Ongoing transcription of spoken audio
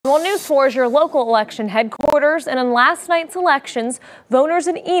Well, News 4 is your local election headquarters, and in last night's elections, voters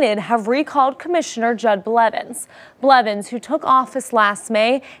in Enid have recalled Commissioner Judd Blevins. Blevins, who took office last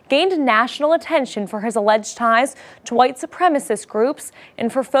May, gained national attention for his alleged ties to white supremacist groups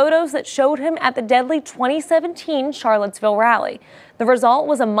and for photos that showed him at the deadly 2017 Charlottesville rally. The result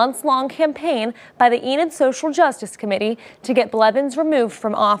was a months-long campaign by the Enid Social Justice Committee to get Blevins removed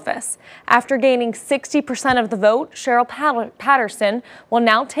from office. After gaining 60% of the vote, Cheryl Patterson will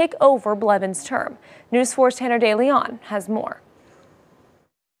now take over Blevins' term. News 4's Tanner DeLeon has more.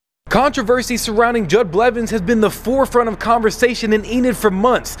 Controversy surrounding Judd Blevins has been the forefront of conversation in Enid for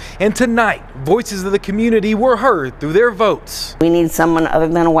months, and tonight, voices of the community were heard through their votes. We need someone other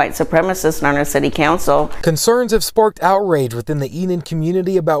than a white supremacist on our city council. Concerns have sparked outrage within the Enid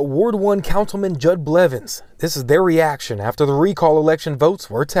community about Ward 1 Councilman Judd Blevins. This is their reaction after the recall election votes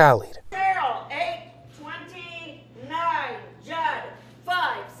were tallied. Cheryl, 829, Judd,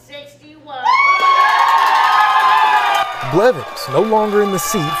 561. Blevins no longer in the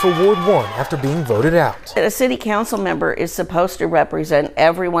seat for Ward 1 after being voted out. A city council member is supposed to represent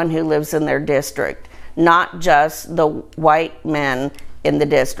everyone who lives in their district, not just the white men in the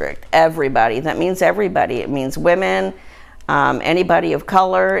district. Everybody. That means everybody. It means women, anybody of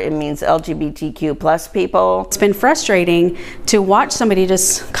color. It means LGBTQ plus people. It's been frustrating to watch somebody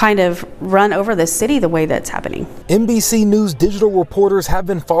just kind of run over the city the way that's happening. NBC News digital reporters have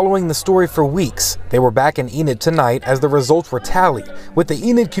been following the story for weeks. They were back in Enid tonight as the results were tallied. With the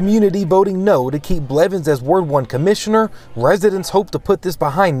Enid community voting no to keep Blevins as Ward 1 commissioner, residents hope to put this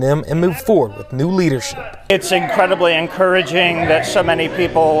behind them and move forward with new leadership. It's incredibly encouraging that so many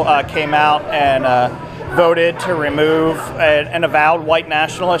people came out and voted to remove an avowed white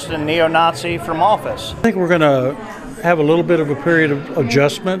nationalist and neo-Nazi from office. I think we're going to have a little bit of a period of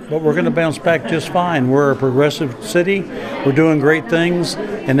adjustment, but we're going to bounce back just fine. We're a progressive city. We're doing great things,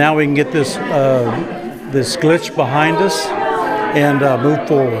 and now we can get this this glitch behind us and move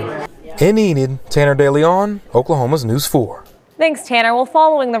forward. In Enid, Tanner DeLeon, Oklahoma's News 4. Thanks, Tanner. Well,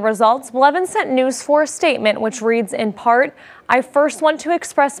 following the results, Blevins sent News 4 a statement which reads in part, "I first want to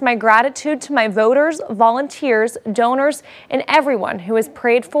express my gratitude to my voters, volunteers, donors, and everyone who has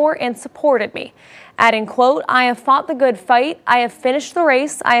prayed for and supported me." Adding, quote, "I have fought the good fight. I have finished the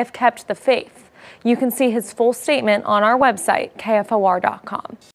race. I have kept the faith." You can see his full statement on our website, KFOR.com.